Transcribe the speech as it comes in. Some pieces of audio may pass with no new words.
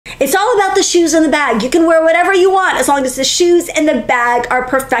the shoes and the bag. You can wear whatever you want as long as the shoes and the bag are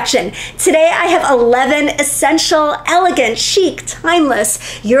perfection. Today I have 11 essential, elegant, chic,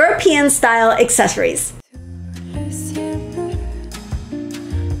 timeless, European style accessories.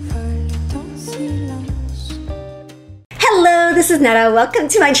 Hello, this is Netta. Welcome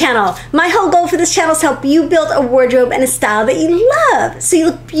to my channel. My whole goal for this channel is to help you build a wardrobe and a style that you love, so you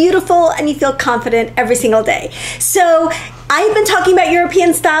look beautiful and you feel confident every single day. So I've been talking about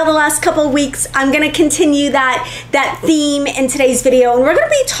European style the last couple of weeks. I'm going to continue that theme in today's video, and we're going to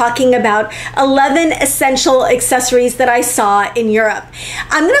be talking about 11 essential accessories that I saw in Europe.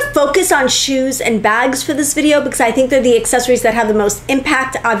 I'm going to focus on shoes and bags for this video because I think they're the accessories that have the most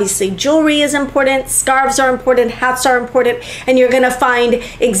impact. Obviously, jewelry is important, scarves are important, hats are important, and you're going to find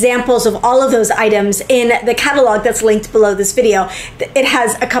examples of all of those items in the catalog that's linked below this video. It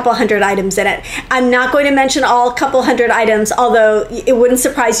has a couple hundred items in it. I'm not going to mention all couple hundred items, although it wouldn't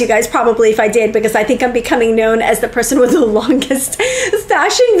surprise you guys probably if I did, because I think I'm becoming known as the person with the longest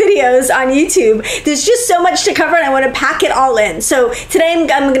fashion videos on YouTube. There's just so much to cover and I want to pack it all in. So today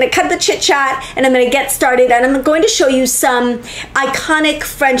I'm going to cut the chit chat and I'm going to get started, and I'm going to show you some iconic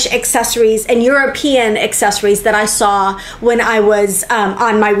French accessories and European accessories that I saw when I was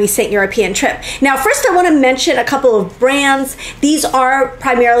on my recent European trip. Now first I want to mention a couple of brands. These are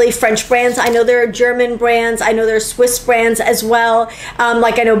primarily French brands. I know there are German brands, I know there are Swiss brands as well.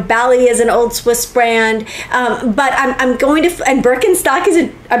 Like I know Ballet is an old Swiss brand, but I'm going to, and Birkenstock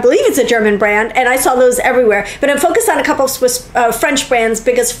is I believe it's a German brand, and I saw those everywhere. But I'm focused on a couple of French brands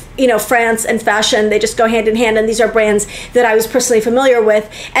because, you know, France and fashion, they just go hand in hand, and these are brands that I was personally familiar with.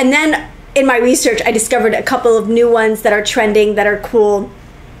 And then in my research, I discovered a couple of new ones that are trending, that are cool.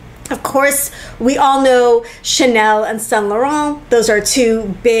 Of course, we all know Chanel and Saint Laurent. Those are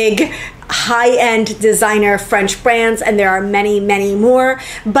two big high-end designer French brands, and there are many, many more.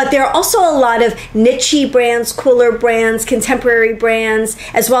 But there are also a lot of niche brands, cooler brands, contemporary brands,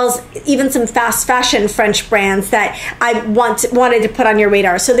 as well as even some fast fashion French brands that I wanted to put on your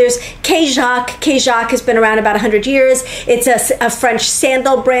radar. So there's Clog. Clog has been around about 100 years. It's a French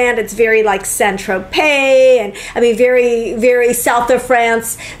sandal brand. It's very like Saint-Tropez, and I mean very, very south of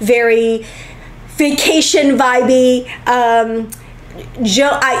France, very vacation vibey.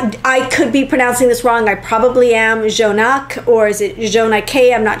 I could be pronouncing this wrong. I probably am. Jonac, or is it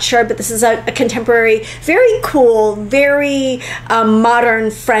Jonac? I'm not sure, but this is a contemporary, very cool, very modern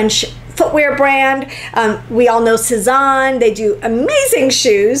French footwear brand. We all know Cezanne. They do amazing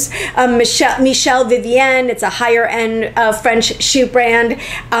shoes. Michel Vivien, it's a higher end French shoe brand.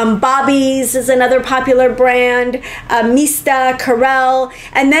 Bobby's is another popular brand. Mista, Carrel.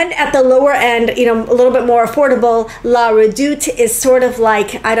 And then at the lower end, you know, a little bit more affordable, La Redoute is sort of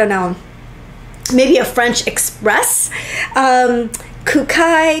like, I don't know, maybe a French Express.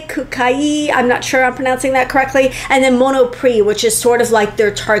 Kukai, I'm not sure I'm pronouncing that correctly, and then Monoprix, which is sort of like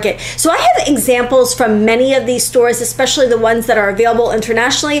their Target. So I have examples from many of these stores, especially the ones that are available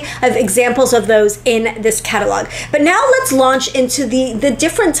internationally. I have examples of those in this catalog. But now let's launch into the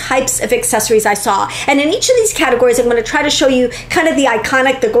different types of accessories I saw. And in each of these categories, I'm going to try to show you kind of the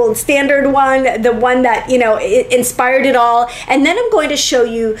iconic, the gold standard one, the one that, you know, inspired it all. And then I'm going to show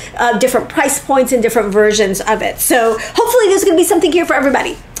you different price points and different versions of it. So hopefully there's going to be something here for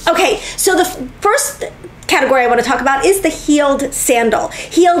everybody. Okay, so the first category I want to talk about is the heeled sandal.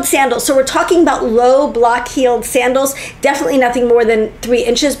 Heeled sandal. So we're talking about low block heeled sandals, definitely nothing more than 3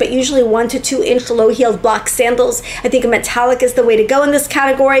 inches, but usually 1 to 2 inch low heeled block sandals. I think a metallic is the way to go in this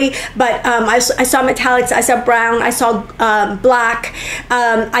category, but I saw metallics, I saw brown, I saw black,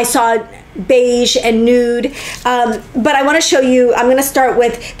 I saw beige and nude, but I want to show you, I'm going to start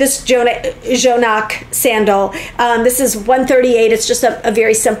with this Jonac sandal. This is 138. It's just a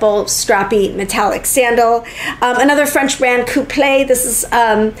very simple strappy metallic sandal. Another French brand, Couple. This is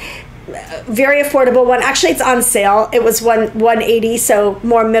very affordable one. Actually, it's on sale. It was $180, so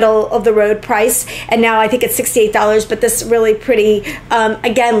more middle of the road price, and now I think it's $68. But this really pretty,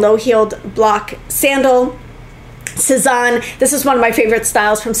 again, low heeled block sandal. Cezanne, this is one of my favorite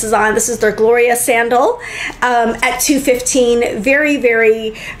styles from Cezanne. This is their Gloria sandal at $215. Very,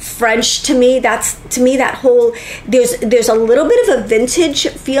 very French to me. That whole, there's a little bit of a vintage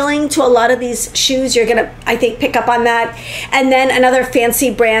feeling to a lot of these shoes. You're gonna, I think, pick up on that. And then another fancy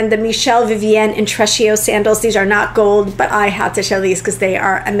brand, the Michel Vivien Intreccio sandals. These are not gold, but I had to show these because they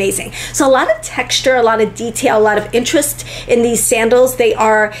are amazing. So a lot of texture, a lot of detail, a lot of interest in these sandals. They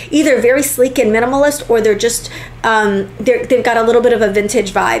are either very sleek and minimalist, or they're just they've got a little bit of a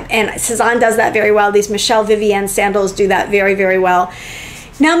vintage vibe, and Cezanne does that very well. These Michel Vivien sandals do that very, very well.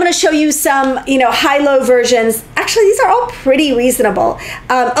 Now I'm going to show you some, high-low versions. Actually, these are all pretty reasonable.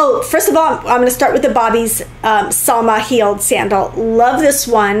 First of all, I'm going to start with the Bobby's Salma Heeled Sandal. Love this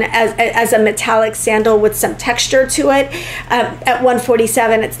one as a metallic sandal with some texture to it. At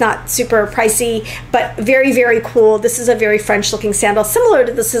 $147, it's not super pricey, but very, very cool. This is a very French-looking sandal, similar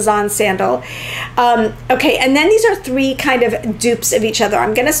to the Cezanne sandal. Okay, and then these are three kind of dupes of each other.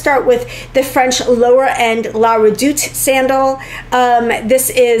 I'm going to start with the French lower-end La Redoute sandal.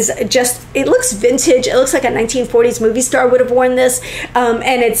 This is just, it looks vintage. It looks like a 1940s movie star would have worn this,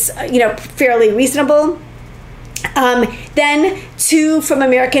 and it's, fairly reasonable. Then two from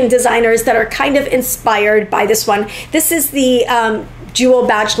American designers that are kind of inspired by this one. This is the Jewel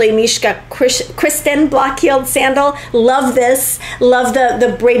Badgley Mishka Kristen block-heeled sandal. Love this. Love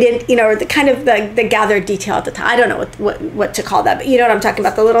the braided, the kind of the gathered detail at the top. I don't know what to call that, but you know what I'm talking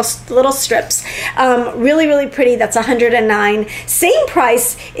about, the little strips. Really, really pretty. That's $109. Same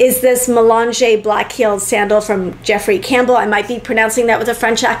price is this Melange black-heeled sandal from Jeffrey Campbell. I might be pronouncing that with a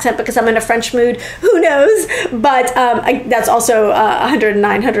French accent because I'm in a French mood. Who knows? But that's also $109,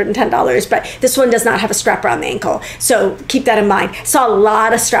 $110. But this one does not have a strap around the ankle, so keep that in mind. So a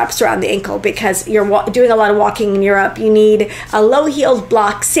lot of straps around the ankle because you're doing a lot of walking in Europe. You need a low-heeled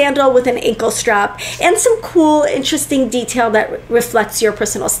block sandal with an ankle strap and some cool, interesting detail that reflects your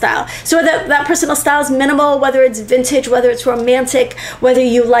personal style. So whether that personal style is minimal, whether it's vintage, whether it's romantic, whether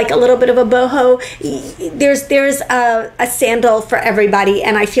you like a little bit of a boho, there's a sandal for everybody.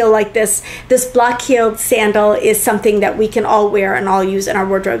 And I feel like this block-heeled sandal is something that we can all wear and all use in our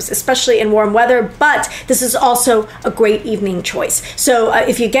wardrobes, especially in warm weather. But this is also a great evening choice. So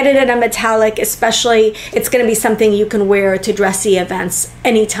if you get it in a metallic, especially, it's going to be something you can wear to dressy events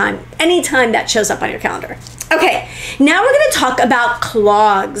anytime that shows up on your calendar. Okay, now we're going to talk about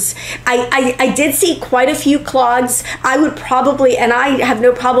clogs. I did see quite a few clogs. I would probably, and I have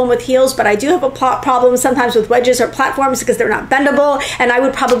no problem with heels, but I do have a problem sometimes with wedges or platforms because they're not bendable, and I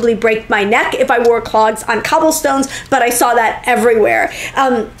would probably break my neck if I wore clogs on cobblestones, but I saw that everywhere.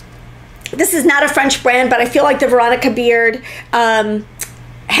 This is not a French brand, but I feel like the Veronica Beard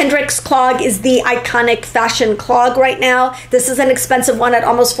Hendrix clog is the iconic fashion clog right now. This is an expensive one at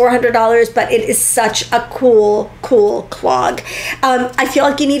almost $400, but it is such a cool clog. I feel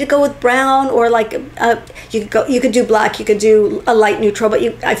like you need to go with brown, or like you could do black, you could do a light neutral, but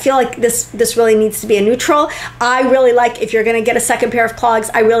I feel like this really needs to be a neutral. I really like, if you're going to get a second pair of clogs,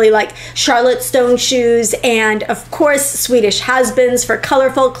 I really like Charlotte Stone shoes, and of course Swedish has-beens for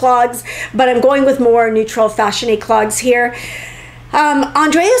colorful clogs, but I'm going with more neutral fashiony clogs here.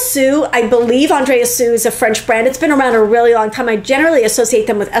 Andrea Sue, I believe Andrea Sue is a French brand. It's been around a really long time. I generally associate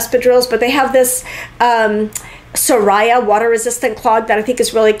them with Espadrilles, but they have this Soraya water-resistant clog that I think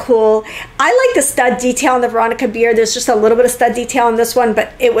is really cool. I like the stud detail on the Veronica Beard. There's just a little bit of stud detail on this one,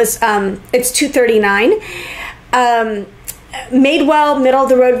 but it's $239. Madewell middle of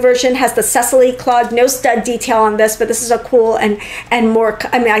the road version has the Cecily clog. No stud detail on this, but this is a cool and more,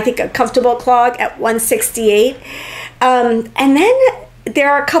 I think a comfortable clog at $168. And then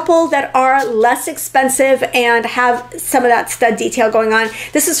there are a couple that are less expensive and have some of that stud detail going on.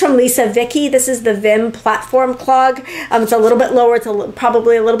 This is from Lisa Vicky. This is the Vim platform clog. It's a little bit lower. It's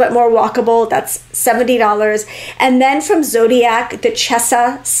probably a little bit more walkable. That's $70. And then from Zodiac, the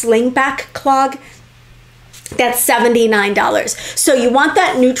Chessa slingback clog. That's $79. So you want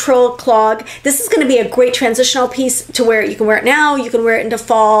that neutral clog. This is going to be a great transitional piece to wear. You can wear it now, you can wear it into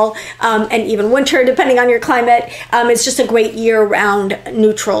fall, and even winter, depending on your climate. It's just a great year-round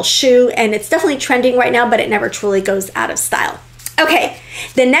neutral shoe, and it's definitely trending right now, but it never truly goes out of style. Okay,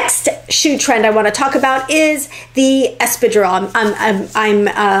 the next shoe trend I want to talk about is the Espadrille.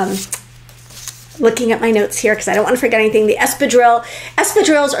 I'm looking at my notes here because I don't want to forget anything. The Espadrille.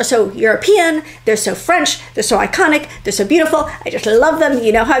 Espadrilles are so European, they're so French, they're so iconic, they're so beautiful. I just love them.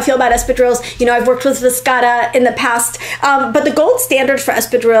 You know how I feel about Espadrilles. You know, I've worked with Viscata in the past, but the gold standard for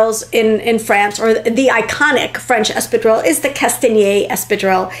Espadrilles in France, or the iconic French Espadrille, is the Castanier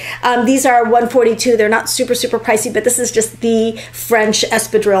Espadrille. These are $142. They're not super pricey, but this is just the French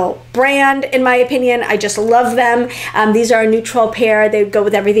Espadrille brand, in my opinion. I just love them. These are a neutral pair. They go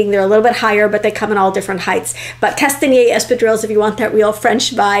with everything. They're a little bit higher, but they come in all different heights. But Castanier Espadrilles, if you want that real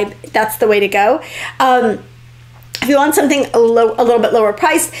French vibe, that's the way to go. If you want something a little bit lower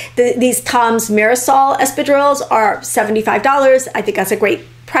priced, these Tom's Marisol Espadrilles are $75. I think that's a great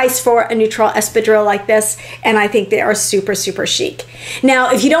price for a neutral espadrille like this, and I think they are super, super chic.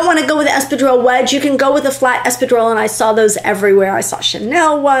 Now, if you don't want to go with the espadrille wedge, you can go with a flat espadrille, and I saw those everywhere. I saw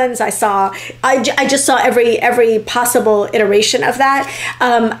Chanel ones. I just saw every possible iteration of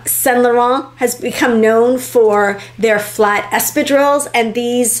that. Saint Laurent has become known for their flat espadrilles, and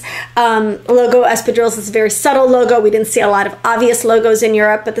these logo espadrilles is a very subtle logo. We didn't see a lot of obvious logos in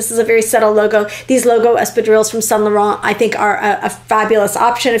Europe, but this is a very subtle logo. These logo espadrilles from Saint Laurent, I think, are a fabulous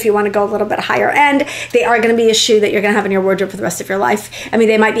option if you want to go a little bit higher end. They are going to be a shoe that you're going to have in your wardrobe for the rest of your life. I mean,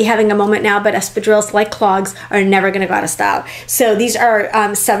 they might be having a moment now, but espadrilles like clogs are never going to go out of style. So these are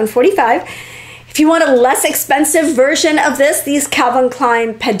 $7.45. If you want a less expensive version of this, these Calvin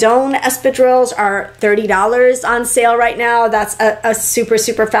Klein Pedone espadrilles are $30 on sale right now. That's a super,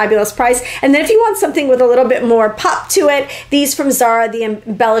 super fabulous price. And then if you want something with a little bit more pop to it, these from Zara, the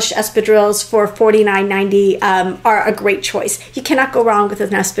embellished espadrilles for $49.90 are a great choice. You cannot go wrong with an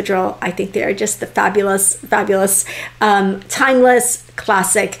espadrille. I think they are just the fabulous, fabulous, timeless,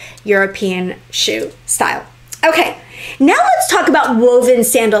 classic European shoe style. Okay. Now let's talk about woven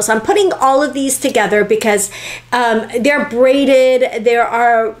sandals. I'm putting all of these together because they're braided, there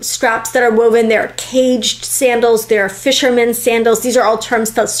are straps that are woven, there are caged sandals, there are fisherman sandals. These are all terms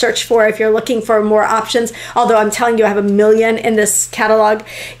to search for if you're looking for more options, although I'm telling you I have a million in this catalog.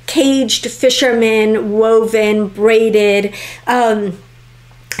 Caged, fisherman, woven, braided,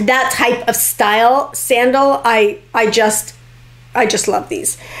 that type of style sandal, I just love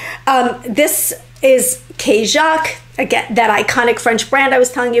these. This is Clog, again, that iconic French brand I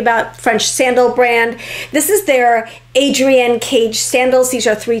was telling you about, French sandal brand. This is their Adrienne cage sandals. These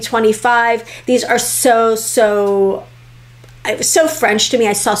are $3.25. These are so French to me.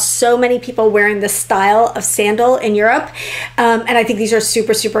 I saw so many people wearing this style of sandal in Europe, and I think these are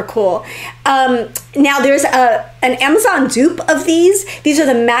super, super cool. Now there's an Amazon dupe of these. These are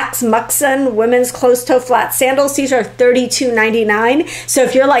the Max Muxon women's closed-toe flat sandals. These are $32.99. So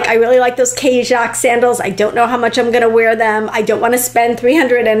if you're like, I really like those Clog sandals, I don't know how much I'm going to wear them, I don't want to spend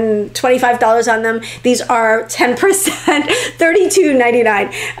 $325 on them, these are 10%,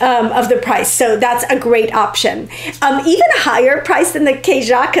 $32.99 of the price. So that's a great option. Even higher price than the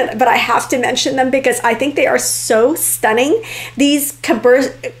Clog, but I have to mention them because I think they are so stunning. These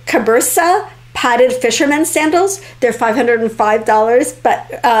Cabersa padded fisherman sandals, they're $505, but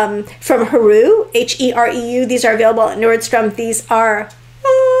from Heru, H-E-R-E-U, these are available at Nordstrom. These are,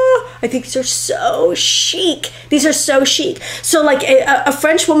 I think these are so chic. These are so chic. So like a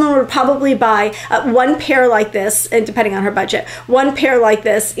French woman would probably buy one pair like this, and depending on her budget, one pair like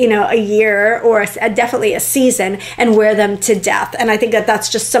this, you know, a year or definitely a season, and wear them to death. And I think that that's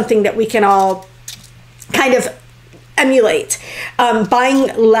just something that we can all kind of emulate, buying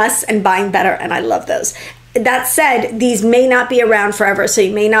less and buying better, and I love those. That said, these may not be around forever, so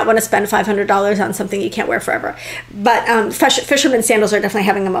you may not want to spend $500 on something you can't wear forever. But fisherman sandals are definitely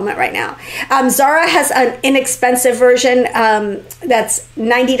having a moment right now. Zara has an inexpensive version that's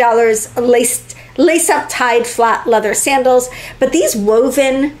 $90, lace-up tied flat leather sandals. But these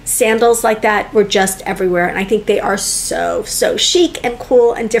woven sandals like that were just everywhere, and I think they are so chic and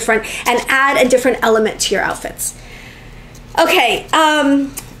cool and different, and add a different element to your outfits. Okay,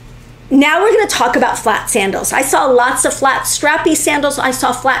 now we're going to talk about flat sandals. I saw lots of flat strappy sandals. I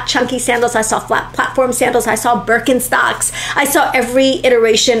saw flat chunky sandals. I saw flat platform sandals. I saw Birkenstocks. I saw every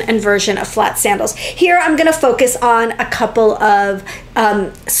iteration and version of flat sandals. Here I'm going to focus on a couple of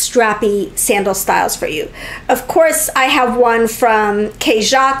strappy sandal styles for you. Of course, I have one from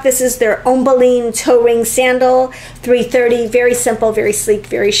Clog. This is their Ombeline toe ring sandal, $330. Very simple, very sleek,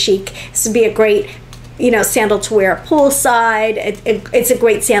 very chic. This would be a great, you know, sandal to wear poolside. It's a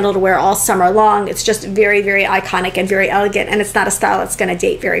great sandal to wear all summer long. It's just very, very iconic and very elegant, and it's not a style that's going to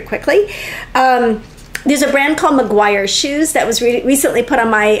date very quickly. There's a brand called McGuire Shoes that was recently put on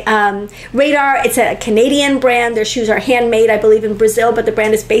my radar. It's a Canadian brand. Their shoes are handmade, I believe, in Brazil, but the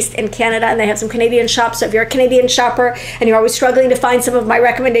brand is based in Canada, and they have some Canadian shops. So if you're a Canadian shopper and you're always struggling to find some of my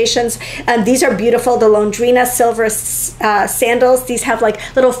recommendations, these are beautiful. The Londrina silver sandals. These have like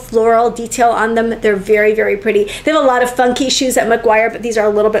little floral detail on them. They're very, very pretty. They have a lot of funky shoes at McGuire, but these are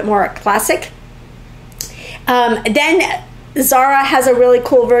a little bit more classic. Then Zara has a really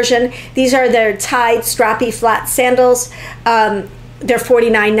cool version. These are their tied strappy flat sandals. They're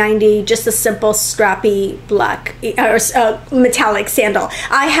 $49.90, just a simple strappy black or metallic sandal.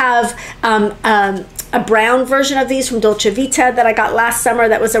 I have a brown version of these from Dolce Vita that I got last summer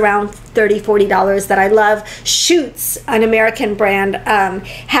that was around $30–40 that I love. Schutz, an American brand,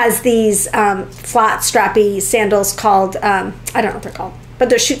 has these flat strappy sandals called, I don't know what they're called, but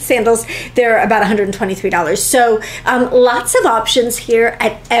they're shoot sandals. They're about $123. So lots of options here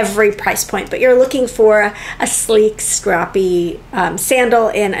at every price point, but you're looking for a sleek, strappy sandal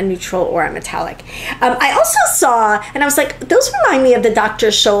in a neutral or a metallic. I also saw, and I was like, those remind me of the Dr.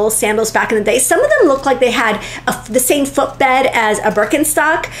 Scholl sandals back in the day. Some of them look like they had the same footbed as a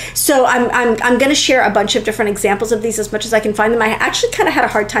Birkenstock. So I'm going to share a bunch of different examples of these as much as I can find them. I actually kind of had a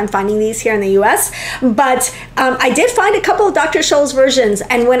hard time finding these here in the US, but I did find a couple of Dr. Scholl's versions.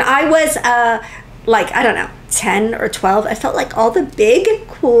 And when I was like, I don't know, 10 or 12, I felt like all the big,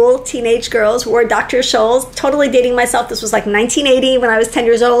 cool teenage girls wore Dr. Scholl's. Totally dating myself. This was like 1980 when I was 10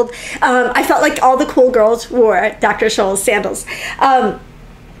 years old. I felt like all the cool girls wore Dr. Scholl's sandals.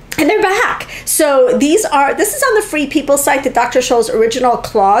 And they're back. So this is on the Free People site, the Dr. Scholl's original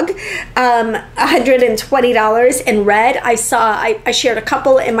clog, $120 in red. I shared a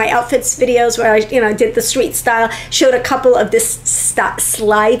couple in my outfits videos where I did the street style, showed a couple of this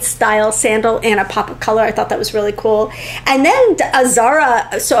slide style sandal and a pop of color. I thought that was really cool. And then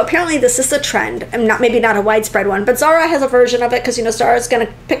Zara, so apparently this is a trend, maybe not a widespread one, but Zara has a version of it because Zara's going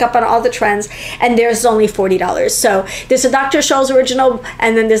to pick up on all the trends, and theirs is only $40. So there's a Dr. Scholl's original,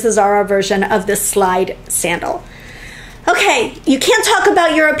 and then there's the Zara version of this slide sandal. Okay, you can't talk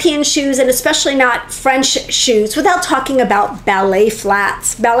about European shoes, and especially not French shoes, without talking about ballet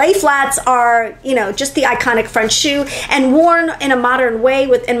flats. Ballet flats are, just the iconic French shoe, and worn in a modern way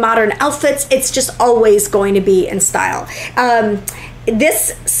in modern outfits, it's just always going to be in style.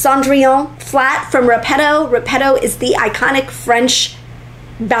 This Cendrillon flat from Repetto is the iconic French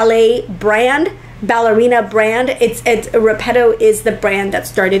ballet brand, ballerina brand. Repetto is the brand that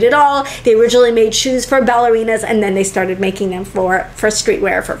started it all. They originally made shoes for ballerinas, and then they started making them for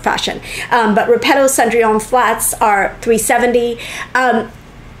streetwear, for fashion. But Repetto Cendrillon flats are $370.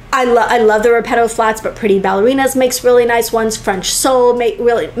 I love the Repetto flats, but Pretty Ballerinas makes really nice ones. French Soul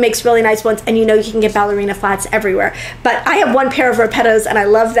makes really nice ones, and you can get ballerina flats everywhere. But I have one pair of Repettos, and I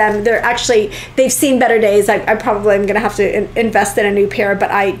love them. They've seen better days. I probably am going to have to invest in a new pair, but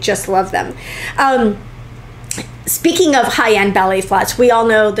I just love them. Speaking of high-end ballet flats, we all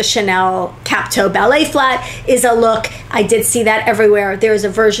know the Chanel cap-toe ballet flat is a look. I did see that everywhere. There's a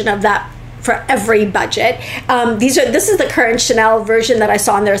version of that for every budget. This is the current Chanel version that I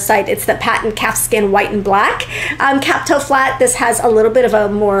saw on their site. It's the patent calfskin white and black cap toe flat. This has a little bit of a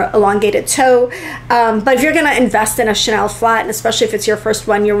more elongated toe, but if you're going to invest in a Chanel flat, and especially if it's your first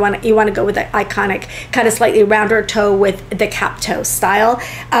one, you want to go with the iconic kind of slightly rounder toe with the cap toe style.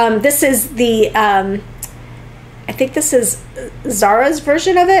 This is the I think this is Zara's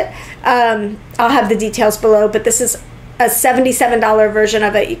version of it. I'll have the details below, but this is a $77 version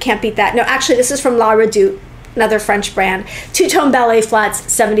of it. You can't beat that. No, actually, this is from La Redoute, another French brand. Two-tone ballet flats,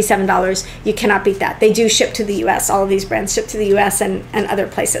 $77. You cannot beat that. They do ship to the US. All of these brands ship to the US and other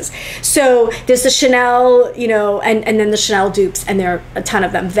places. So there's the Chanel, and then the Chanel dupes, and there are a ton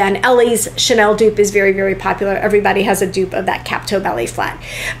of them. Van Elle's Chanel dupe is very, very popular. Everybody has a dupe of that cap-toe ballet flat.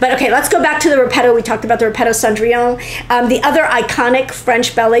 But okay, let's go back to the Repetto. We talked about the Repetto Cendrillon. The other iconic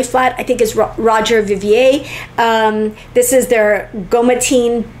French ballet flat, I think, is Roger Vivier. This is their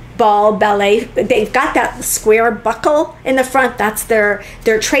Gomatine ball ballet. They've got that square buckle in the front. That's their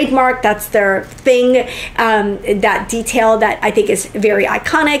trademark. That's their thing. That detail that I think is very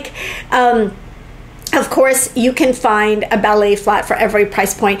iconic. Of course, you can find a ballet flat for every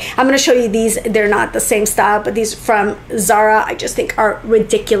price point. I'm going to show you these. They're not the same style, but these from Zara I just think are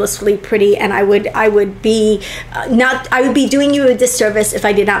ridiculously pretty, and I would be doing you a disservice if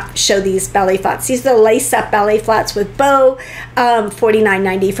I did not show these ballet flats. These are the lace-up ballet flats with bow,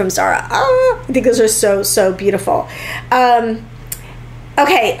 $49.90 from Zara. I think those are so beautiful.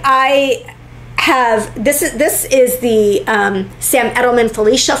 Okay, I have this is the Sam Edelman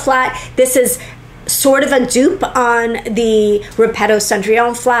Felicia flat. This is sort of a dupe on the Repetto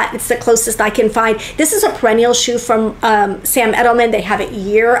Cendrillon flat. It's the closest I can find. This is a perennial shoe from Sam Edelman. They have it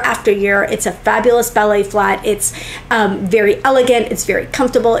year after year. It's a fabulous ballet flat. It's very elegant. It's very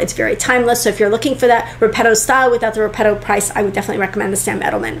comfortable. It's very timeless. So if you're looking for that Repetto style without the Repetto price, I would definitely recommend the Sam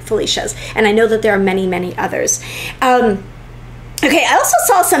Edelman Felicias. And I know that there are many, many others. Okay, I also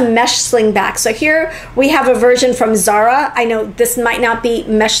saw some mesh slingback. So here we have a version from Zara. I know this might not be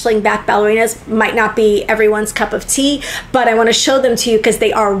mesh slingback ballerinas, might not be everyone's cup of tea, but I want to show them to you because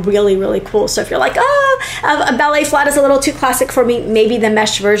they are really, really cool. So if you're like, a ballet flat is a little too classic for me, maybe the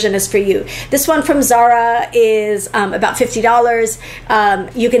mesh version is for you. This one from Zara is about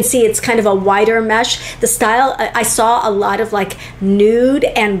 $50. You can see it's kind of a wider mesh. The style, I saw a lot of like nude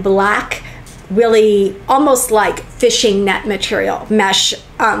and black really almost like fishing net material, mesh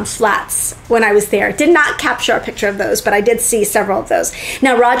flats when I was there. Did not capture a picture of those, but I did see several of those.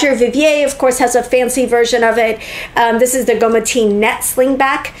 Now, Roger Vivier, of course, has a fancy version of it. This is the Gomatine net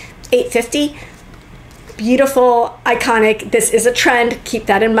slingback, $8.50. Beautiful, iconic. This is a trend, keep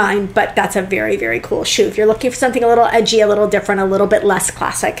that in mind, but that's a very, very cool shoe if you're looking for something a little edgy, a little different, a little bit less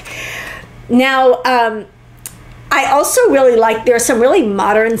classic. Now, I also really like, there are some really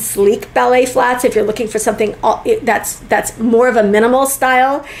modern, sleek ballet flats if you're looking for something that's more of a minimal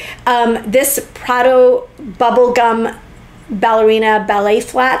style. This Prado Bubblegum Ballerina Ballet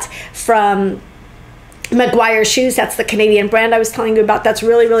Flat from McGuire Shoes, that's the Canadian brand I was telling you about. That's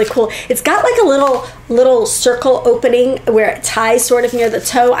really, really cool. It's got like a little circle opening where it ties sort of near the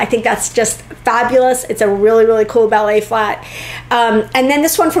toe. I think that's just fabulous. It's a really, really cool ballet flat. And then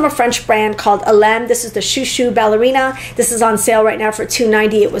this one from a French brand called Alem. This is the Chouchou Ballerina. This is on sale right now for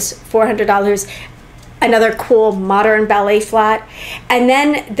 $290. It was $400. Another cool modern ballet flat. And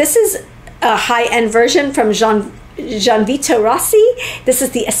then this is a high-end version from Jean Vito Rossi. This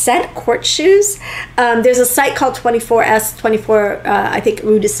is the Ascent court shoes. There's a site called 24S, 24, I think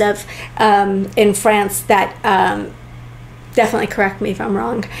Rue de Sèvres in France that definitely correct me if I'm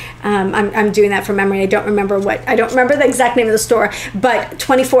wrong. I'm doing that from memory. I don't remember the exact name of the store, but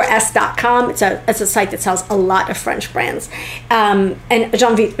 24s.com. It's a site that sells a lot of French brands. And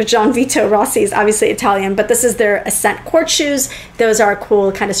Jean Vito Rossi is obviously Italian, but this is their Ascent court shoes. Those are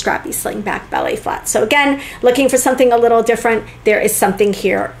cool, kind of strappy slingback ballet flats. So again, looking for something a little different, there is something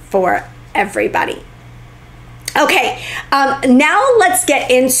here for everybody. Okay, now let's get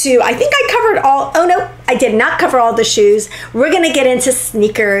into, I think I covered all, oh no, I did not cover all the shoes. We're gonna get into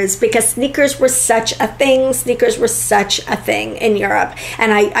sneakers because sneakers were such a thing. Sneakers were such a thing in Europe.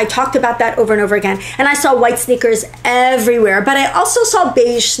 And I talked about that over and over again. And I saw white sneakers everywhere, but I also saw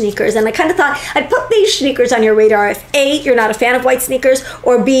beige sneakers. And I kind of thought I'd put beige sneakers on your radar if A, you're not a fan of white sneakers,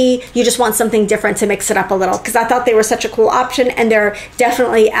 or B, you just want something different to mix it up a little, because I thought they were such a cool option and they're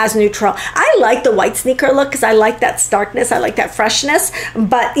definitely as neutral. I like the white sneaker look because I like that starkness, I like that freshness,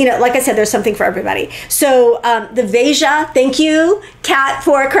 but you know, like I said, there's something for everybody. So the Veja, thank you, Kat,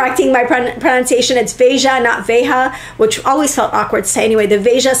 for correcting my pronunciation. It's Veja, not Veja, which always felt awkward to say. Anyway, the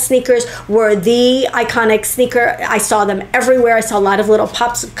Veja sneakers were the iconic sneaker. I saw them everywhere. I saw a lot of little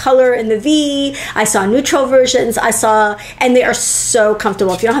pops of color in the V. I saw neutral versions. And they are so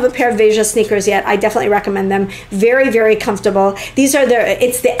comfortable. If you don't have a pair of Veja sneakers yet, I definitely recommend them. Very, very comfortable. These are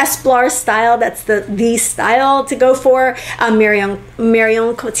it's the Espadrille style. That's the style to go for. Marion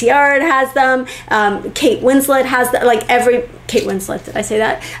Cotillard has them. Kate Winslet has them. Kate Winslet, did I say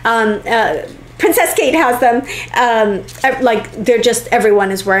that? Princess Kate has them. They're just,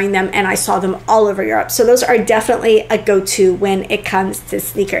 everyone is wearing them, and I saw them all over Europe. So those are definitely a go-to when it comes to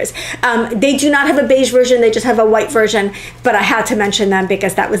sneakers. They do not have a beige version, they just have a white version, but I had to mention them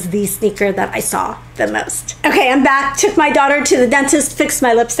because that was the sneaker that I saw the most. Okay, I'm back. Took my daughter to the dentist, fixed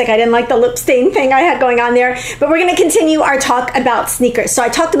my lipstick. I didn't like the lip stain thing I had going on there, but we're gonna continue our talk about sneakers. So I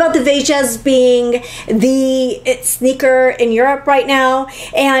talked about the Vejas being the sneaker in Europe right now,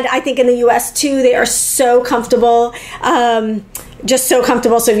 and I think in the US too. They are so comfortable, just so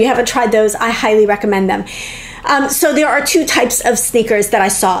comfortable. So if you haven't tried those, I highly recommend them. So there are two types of sneakers that I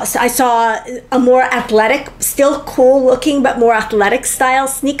saw. So I saw a more athletic, still cool looking, but more athletic style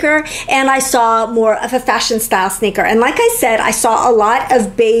sneaker. And I saw more of a fashion style sneaker. And like I said, I saw a lot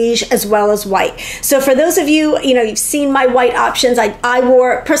of beige as well as white. So for those of you, you've seen my white options. I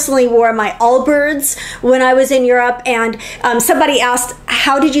personally wore my Allbirds when I was in Europe. And somebody asked,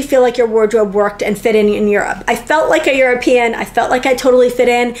 how did you feel like your wardrobe worked and fit in Europe? I felt like a European. I felt like I totally fit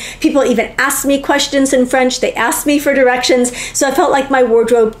in. People even asked me questions in French. They asked me for directions, so I felt like my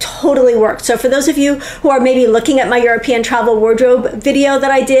wardrobe totally worked. So for those of you who are maybe looking at my European travel wardrobe video that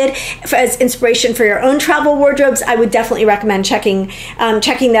I did as inspiration for your own travel wardrobes, I would definitely recommend checking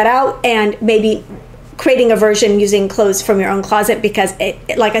that out and maybe creating a version using clothes from your own closet, because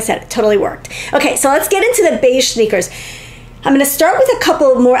it, like I said, it totally worked. Okay, so let's get into the beige sneakers. I'm going to start with a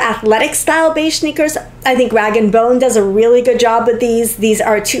couple of more athletic style beige sneakers. I think Rag & Bone does a really good job with these. These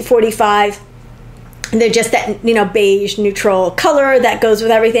are $245. They're just that, beige neutral color that goes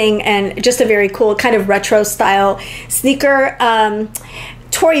with everything, and just a very cool kind of retro style sneaker.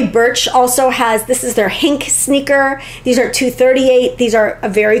 Tory Burch also has, this is their Hink sneaker. These are $238. These are a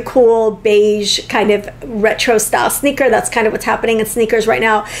very cool beige kind of retro style sneaker. That's kind of what's happening in sneakers right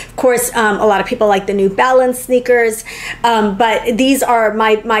now. Of course, a lot of people like the New Balance sneakers, but these are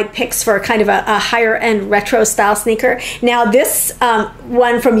my picks for kind of a higher end retro style sneaker. Now this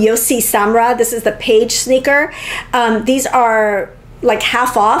one from Yossi Samra, this is the Page sneaker. These are like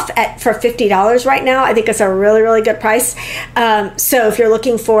half off for $50 right now. I think it's a really, really good price. So if you're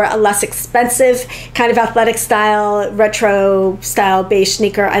looking for a less expensive kind of athletic style, retro style beige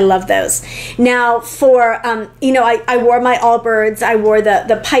sneaker, I love those. Now for, you know, I wore my Allbirds, I wore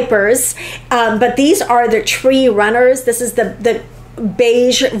the Pipers, but these are the Tree Runners. This is the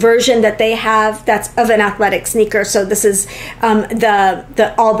beige version that they have that's of an athletic sneaker. So this is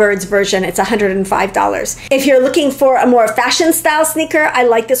the Allbirds version. It's $105. If you're looking for a more fashion style sneaker, I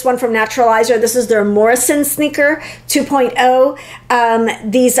like this one from Naturalizer. This is their Morrison sneaker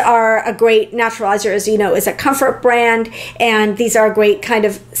 2.0. These are a great, Naturalizer, as you know, is a comfort brand, and these are a great kind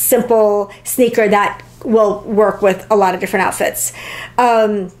of simple sneaker that will work with a lot of different outfits.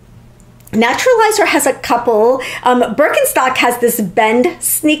 Naturalizer has a couple. Birkenstock has this Bend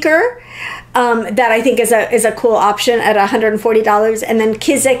sneaker that I think is a cool option at $140, and then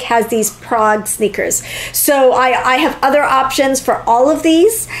Kizik has these Prague sneakers. So I have other options for all of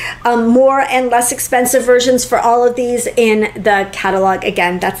these, more and less expensive versions for all of these in the catalog.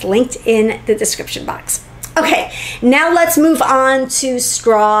 Again, that's linked in the description box. Okay, now let's move on to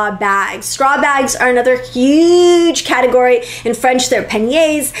straw bags. Straw bags are another huge category. In French, they're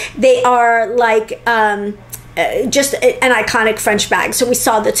paniers. They are like just an iconic French bag. So we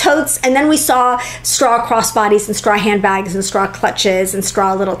saw the totes, and then we saw straw crossbodies and straw handbags and straw clutches and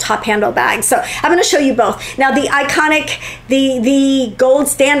straw little top handle bags. So I'm going to show you both. Now the iconic, the gold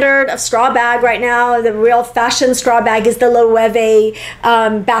standard of straw bag right now, the real fashion straw bag is the Loewe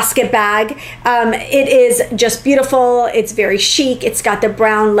basket bag. It is just beautiful. It's very chic. It's got the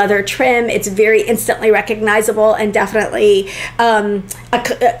brown leather trim. It's very instantly recognizable, and definitely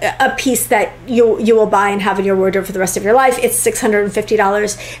a piece that you will buy and have in your wardrobe for the rest of your life. It's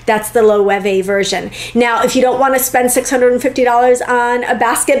 $650. That's the Loewe version. Now, if you don't want to spend $650 on a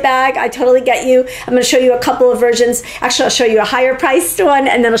basket bag, I totally get you. I'm going to show you a couple of versions. Actually, I'll show you a higher priced one,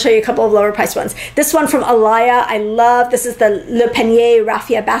 and then I'll show you a couple of lower priced ones. This one from Alaya, I love. This is the Le Panier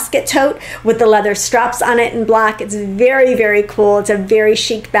Raffia basket tote with the leather straps on it in black. It's very, very cool. It's a very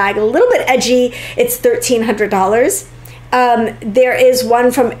chic bag, a little bit edgy. It's $1,300. There is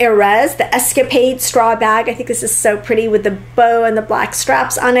one from Erez, the Escapade straw bag. I think this is so pretty with the bow and the black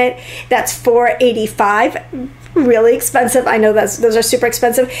straps on it. That's $485. Really expensive. I know those are super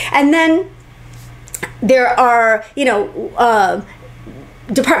expensive. And then there are, you know,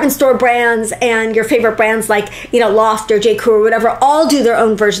 department store brands and your favorite brands like, you know, Loft or J. Crew or whatever, all do their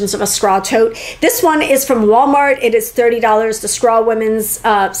own versions of a straw tote. This one is from Walmart. It is $30. The Straw Women's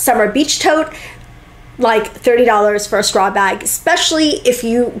Summer Beach Tote. Like $30 for a straw bag, especially if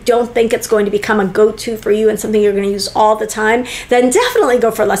you don't think it's going to become a go-to for you and something you're going to use all the time, then definitely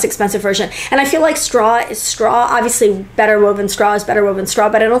go for a less expensive version. And I feel like straw is straw. Obviously, better woven straw is better woven straw,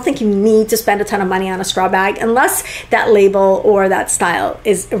 but I don't think you need to spend a ton of money on a straw bag unless that label or that style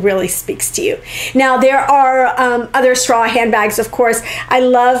really speaks to you. Now, there are other straw handbags, of course. I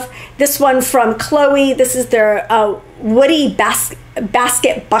love this one from Chloe. This is their Woody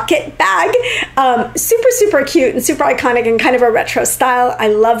basket bucket bag. Super cute and super iconic and kind of a retro style. I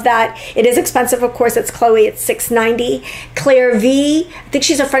love that. It is expensive, of course. It's Chloe. It's $690. Claire V, I think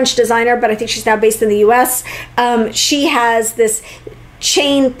she's a French designer, but I think she's now based in the US. She has this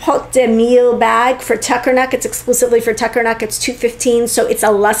chain pot de mille bag for Tuckernuck. It's exclusively for Tuckernuck. It's $215, so it's a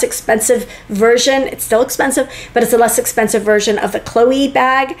less expensive version. It's still expensive, but it's a less expensive version of the Chloe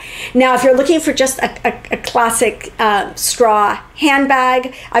bag. Now, if you're looking for just a classic straw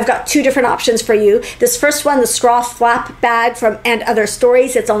handbag, I've got two different options for you. This first one, the straw flap bag from And Other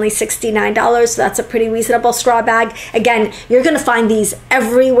Stories, it's only $69, so that's a pretty reasonable straw bag. Again, you're going to find these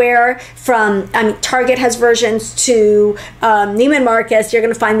everywhere, from, I mean, Target has versions to Neiman Marcus. You're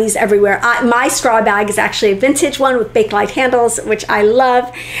going to find these everywhere. My straw bag is actually a vintage one with Bakelite handles, which I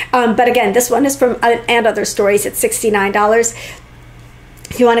love. But again, this one is from And Other Stories. It's $69.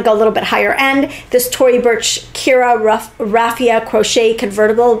 If you want to go a little bit higher end, this Tory Burch Kira Raffia crochet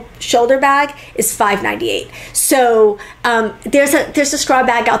convertible shoulder bag is $598. So there's a straw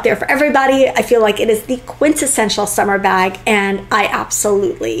bag out there for everybody. I feel like it is the quintessential summer bag, and I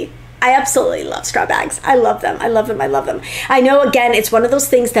absolutely love straw bags. I love them. I love them. I love them. I know, again, it's one of those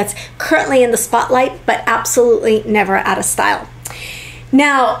things that's currently in the spotlight, but absolutely never out of style.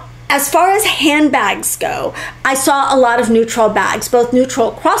 Now, as far as handbags go, I saw a lot of neutral bags, both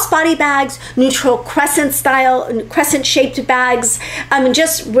neutral crossbody bags, neutral crescent style, crescent shaped bags,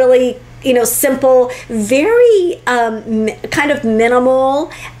 just really, you know, simple, very kind of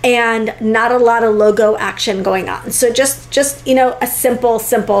minimal, and not a lot of logo action going on. So just you know, a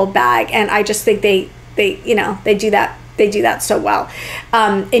simple bag, and I just think they do that they do that so well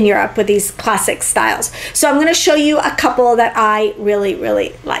in Europe with these classic styles. So I'm going to show you a couple that I really,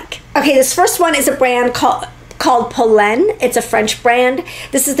 really like. Okay, this first one is a brand called Pollen. It's a French brand.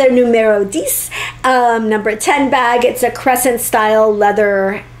 This is their numero 10, number 10 bag. It's a crescent style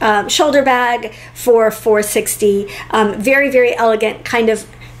leather shoulder bag for $460. Very, very elegant, kind of,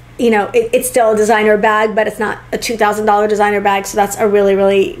 you know, it's still a designer bag, but it's not a $2,000 designer bag, so that's a really,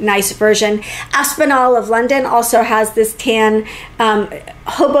 really nice version. Espadrille of London also has this tan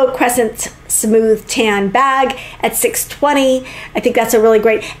hobo crescent smooth tan bag at $620. I think that's a really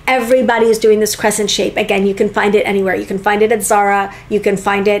great. Everybody is doing this crescent shape. Again, you can find it anywhere. You can find it at Zara. You can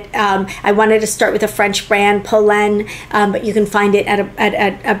find it. I wanted to start with a French brand, Pollen, but you can find it at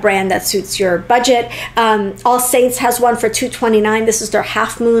a brand that suits your budget. All Saints has one for $229. This is their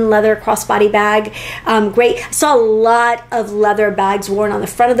Half Moon leather crossbody bag. Great. I saw a lot of leather bags worn on the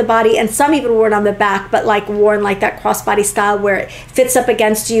front of the body, and some even worn on the back, but like worn like that crossbody style where it fits up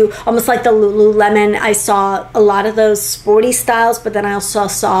against you, almost like the Lululemon. I saw a lot of those sporty styles, but then I also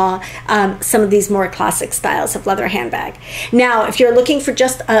saw some of these more classic styles of leather handbag. Now, if you're looking for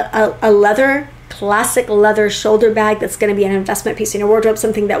just a leather, classic leather shoulder bag that's going to be an investment piece in your wardrobe,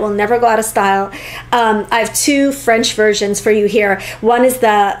 something that will never go out of style, I have two French versions for you here. One is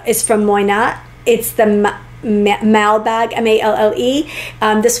from Moynat. It's the Mal bag, M-A-L-L-E.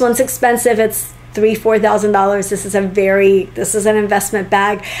 This one's expensive. It's $3,000-$4,000. This is an investment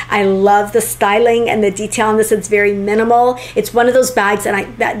bag. I love the styling and the detail on this. It's very minimal. It's one of those bags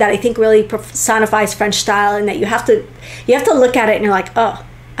that I think really personifies French style, and that you have to look at it and you're like, oh,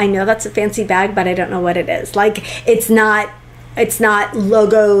 I know that's a fancy bag, but I don't know what it is. Like, it's not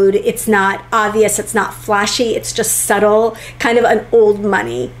logoed, it's not obvious, it's not flashy, it's just subtle, kind of an old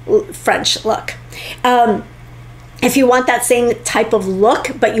money French look. If you want that same type of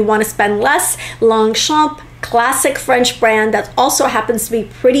look, but you want to spend less, Longchamp, classic French brand that also happens to be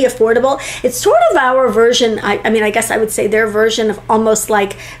pretty affordable. It's sort of our version, I mean, I guess I would say their version of almost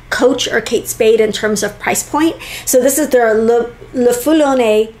like Coach or Kate Spade in terms of price point. So this is their Le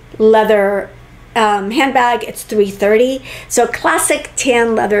Foulonné leather handbag. It's $330. So classic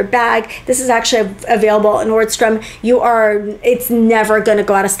tan leather bag. This is actually available in Nordstrom. It's never going to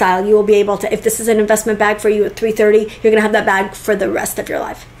go out of style. You will be able to, if this is an investment bag for you at $330, you're going to have that bag for the rest of your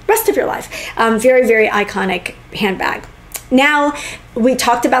life. Very, very iconic handbag. Now, we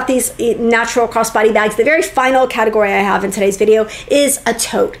talked about these natural crossbody bags. The very final category I have in today's video is a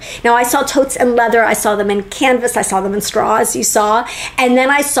tote. Now, I saw totes in leather. I saw them in canvas. I saw them in straw, as you saw. And then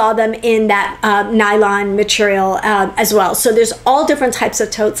I saw them in that nylon material as well. So there's all different types of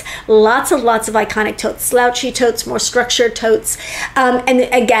totes. Lots of iconic totes. Slouchy totes, more structured totes. And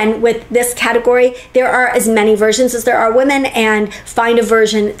again, with this category, there are as many versions as there are women, and find a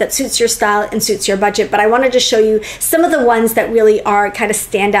version that suits your style and suits your budget. But I wanted to show you some of the ones that really are kind of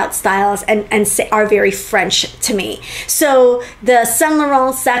standout styles and are very French to me. So the Saint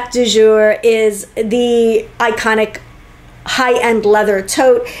Laurent Sac du Jour is the iconic high-end leather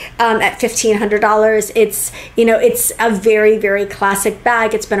tote at $1,500. It's, you know, it's a very, very classic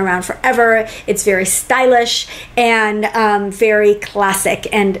bag. It's been around forever. It's very stylish and very classic,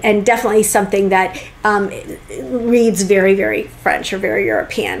 and definitely something that reads very, very French or very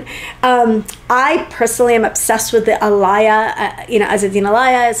European. I personally am obsessed with the Alaya. You know, Azadine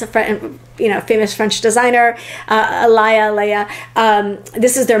Alaya is a famous French designer. Alaya.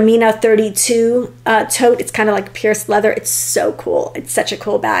 This is their Mina 32 tote. It's kind of like pierced leather. It's so cool. It's such a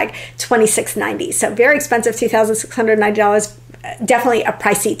cool bag. $26.90. So very expensive, $2,690. Definitely a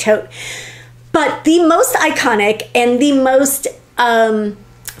pricey tote. But the most iconic and the most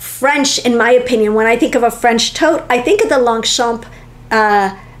French, in my opinion, when I think of a French tote, I think of the Longchamp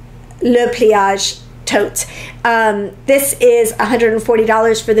Le Pliage tote. This is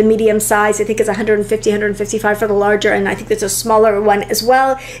 $140 for the medium size. I think it's $150, $155 for the larger, and I think there's a smaller one as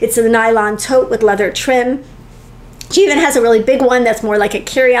well. It's a nylon tote with leather trim. She even has a really big one that's more like a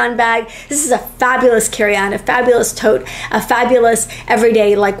carry-on bag. This is a fabulous carry-on, a fabulous tote, a fabulous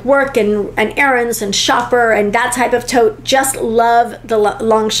everyday like work and errands and shopper and that type of tote. Just love the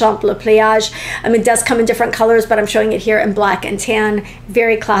Longchamp Le Pliage. It does come in different colors, but I'm showing it here in black and tan.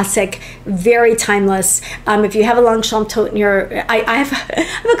 Very classic, very timeless. If you have a Longchamp tote in your, I have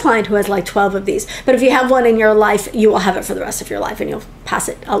a client who has like 12 of these, but if you have one in your life, you will have it for the rest of your life, and you'll pass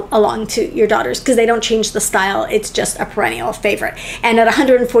it along to your daughters because they don't change the style. It's just a perennial favorite. And at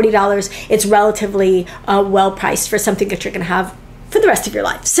 $140, it's relatively well priced for something that you're going to have for the rest of your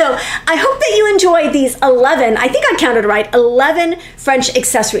life. So I hope that you enjoyed these 11, I think I counted right, 11 French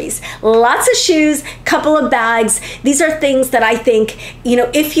accessories. Lots of shoes, couple of bags. These are things that I think, you know,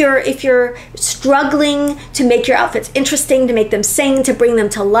 if you're struggling to make your outfits interesting, to make them sing, to bring them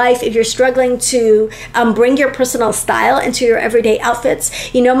to life, if you're struggling to bring your personal style into your everyday outfits,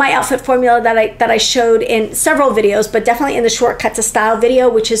 you know my outfit formula that I showed in several videos, but definitely in the Shortcut to Style video,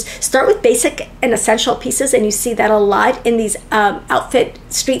 which is start with basic and essential pieces, and you see that a lot in these outfit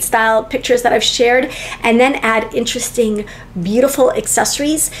street style pictures that I've shared, and then add interesting, beautiful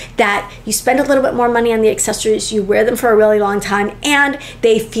accessories that you spend a little bit more money on the accessories, you wear them for a really long time, and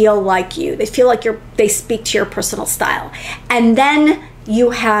they feel like you. They feel like they speak to your personal style. And then you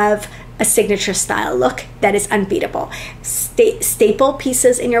have a signature style look that is unbeatable. Staple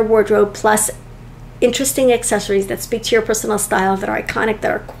pieces in your wardrobe plus interesting accessories that speak to your personal style, that are iconic,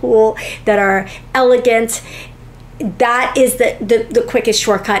 that are cool, that are elegant. That is the quickest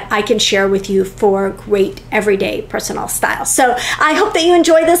shortcut I can share with you for great everyday personal style. So I hope that you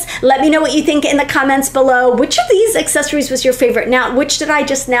enjoy this. Let me know what you think in the comments below. Which of these accessories was your favorite? Now, which did I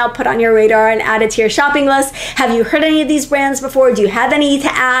just now put on your radar and add it to your shopping list? Have you heard any of these brands before? Do you have any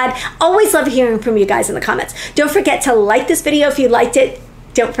to add? Always love hearing from you guys in the comments. Don't forget to like this video if you liked it.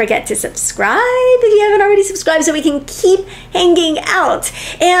 Don't forget to subscribe if you haven't already subscribed so we can keep hanging out.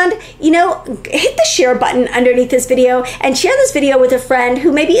 And, you know, hit the share button underneath this video and share this video with a friend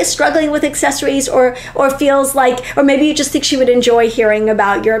who maybe is struggling with accessories or feels like, or maybe you just think she would enjoy hearing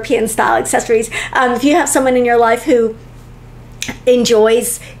about European style accessories. If you have someone in your life who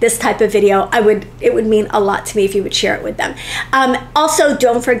enjoys this type of video, it would mean a lot to me if you would share it with them. Also,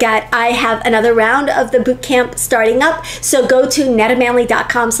 don't forget, I have another round of the bootcamp starting up, so go to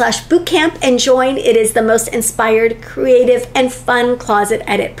nettamanley.com/bootcamp and join. It is the most inspired, creative, and fun closet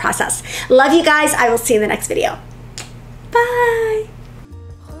edit process. Love you guys. I will see you in the next video. Bye.